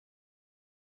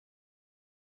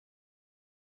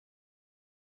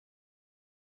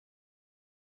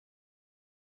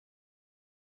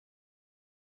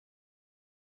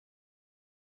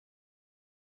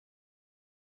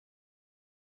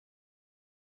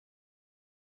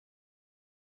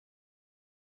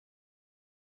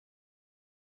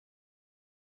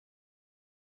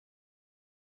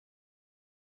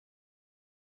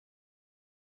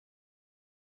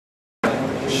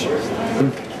Here's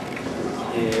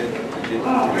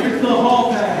the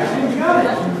hall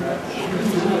pass.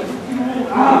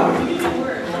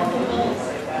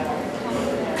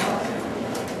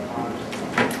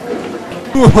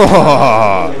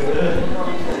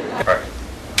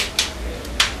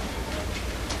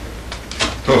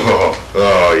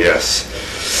 Oh, yes.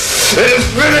 It's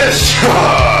finished!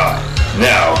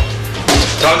 Now,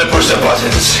 time to push the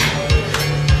buttons.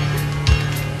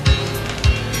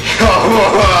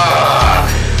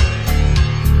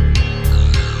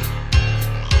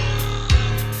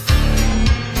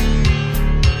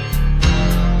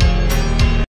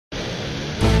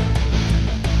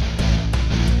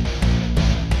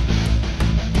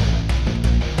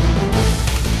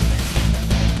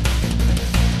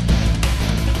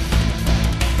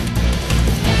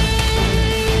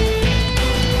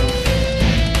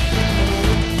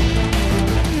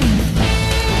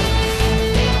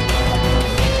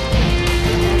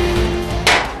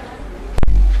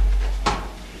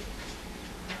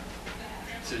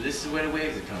 So this is where the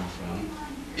waves are coming from?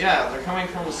 Yeah, they're coming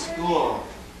from the school.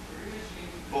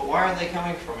 But why are they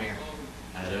coming from here?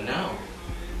 I don't know.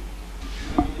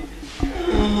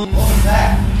 What was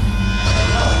that?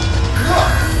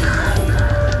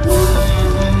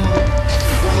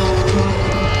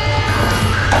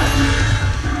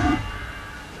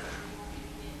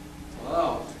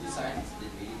 Wow, the science did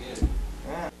pretty good.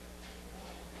 Yeah.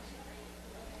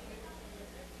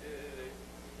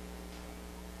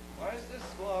 Why does this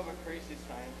school have a crazy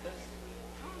scientist?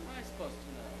 How am I supposed to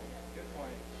know? Good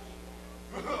point.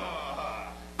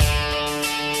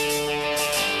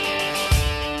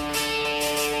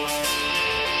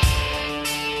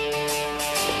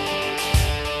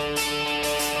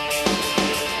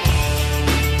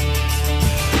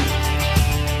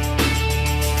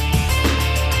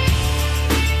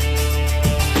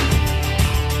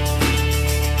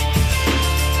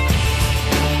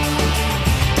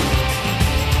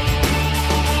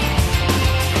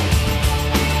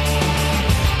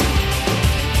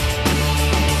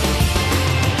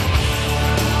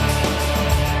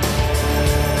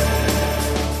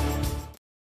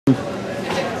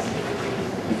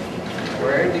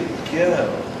 Where'd it go?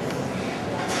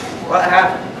 What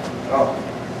happened? Oh.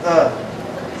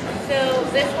 So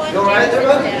this one. You alright there,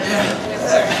 bud?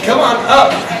 Come on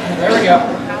up. There we go.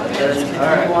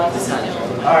 Alright.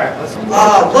 Alright, let's.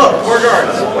 Look, we're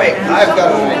guards. Wait, I've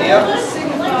got an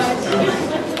idea.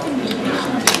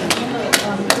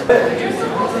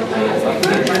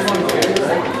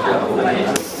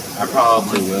 I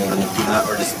probably will do that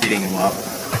or just beating him up.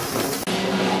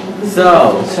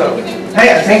 So,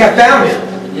 Hey, I think I found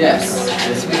it. yes,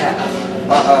 this we have.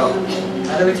 Uh-oh.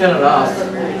 How do we turn it off?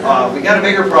 We got a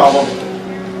bigger problem.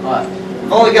 What?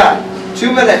 We've only got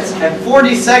 2 minutes and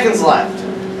 40 seconds left.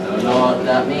 I don't know what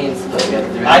that means, but we have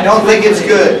to do it. I don't think it's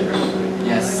good.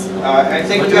 Yes. I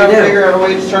think What we do we gotta do? figure out a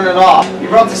way to turn it off. You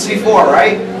brought the C4,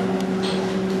 right?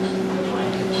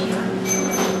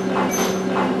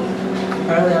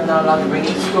 Apparently I'm not allowed to bring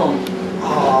it to school.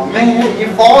 Oh man, you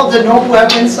followed the no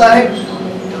weapon sign?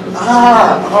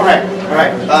 Alright.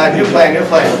 New plan.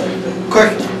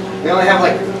 Quick, we only have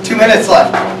like 2 minutes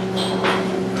left.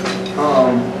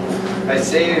 I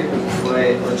say,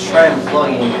 wait, let's try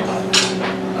unplugging it.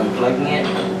 Unplugging it?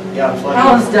 Yeah, unplugging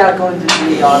How it. is that going to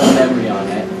be on the memory on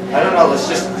it? I don't know, let's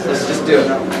just do it.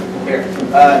 Here.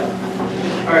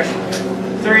 Alright.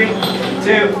 3,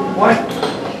 2, 1.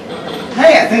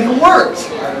 Hey, I think it worked!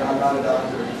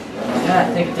 Yeah,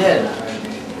 I think it did.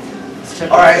 Let's check.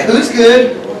 Alright, who's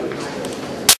good?